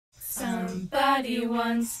Somebody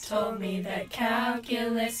once told me that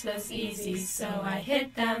calculus was easy, so I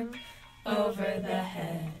hit them over the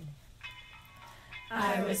head.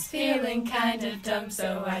 I was feeling kind of dumb,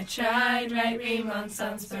 so I tried right Riemann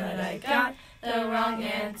sums, but I got the wrong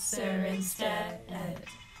answer instead.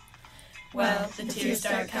 Well, the tears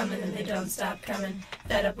start coming and they don't stop coming.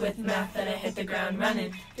 Fed up with math and I hit the ground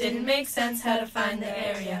running. Didn't make sense how to find the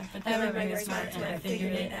area, but then my brain got smart and I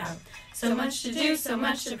figured it out. So much to do, so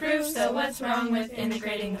much to prove, so what's wrong with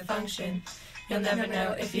integrating the function? You'll never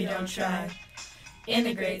know if you don't try.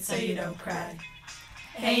 Integrate so you don't cry.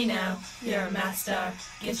 Hey now, you're a math star,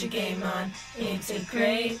 get your game on,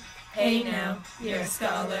 integrate. Hey now, you're a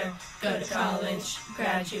scholar, go to college,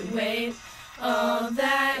 graduate. All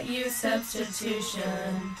that use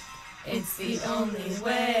substitution, it's the only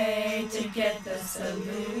way to get the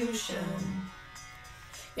solution.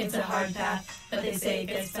 It's a hard path, but they say it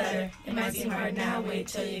gets better. It might seem hard now, wait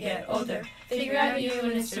till you get older. Figure out u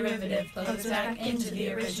and its derivative, plugs back into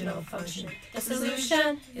the original function. The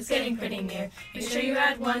solution is getting pretty near. Make sure you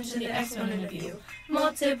add 1 to the exponent of u.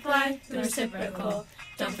 Multiply the reciprocal.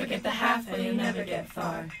 Don't forget the half or you'll never get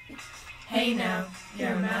far. Hey now,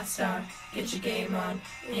 you're a math star, get your game on,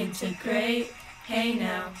 integrate. Hey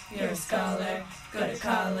now, you're a scholar, go to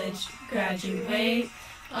college, graduate.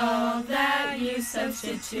 All that use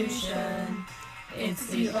substitution, it's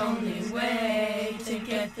the only way to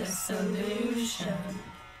get the solution.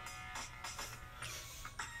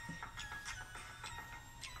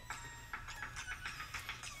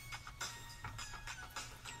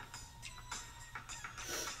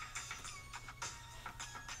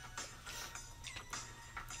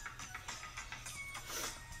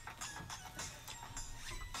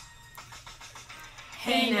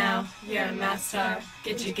 Hey now, you're a math star,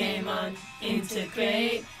 get your game on,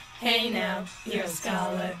 integrate. Hey now, you're a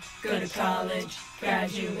scholar, go to college,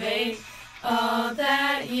 graduate. All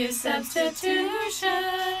that use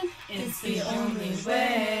substitution, it's the only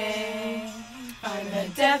way. Find the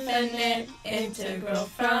definite integral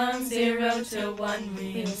from 0 to 1,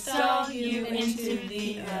 reinstall u into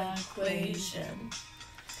the equation.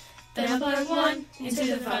 Then plug 1 into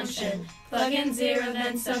the function, plug in 0,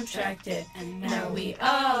 then subtract it, and now we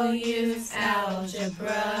all use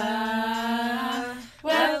algebra.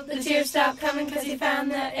 Well, the tears stopped coming because you found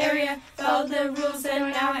the area, followed the rules,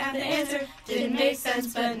 and now I have the answer. Didn't make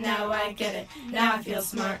sense, but now I get it. Now I feel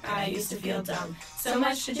smart, I used to feel dumb. So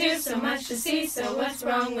much to do, so much to see, so what's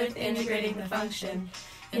wrong with integrating the function?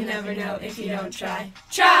 You'll never know if you don't try.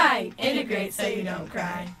 Try! Integrate so you don't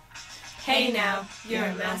cry. Hey now, you're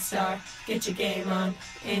a math star, get your game on,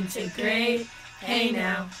 integrate. Hey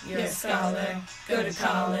now, you're a scholar, go to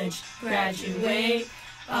college, graduate.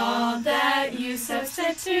 All that use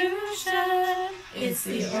substitution, it's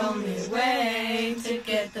the only way to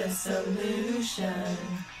get the solution.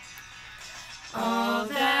 All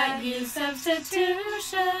that use substitution,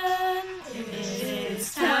 it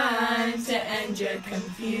is time to end your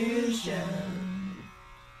confusion.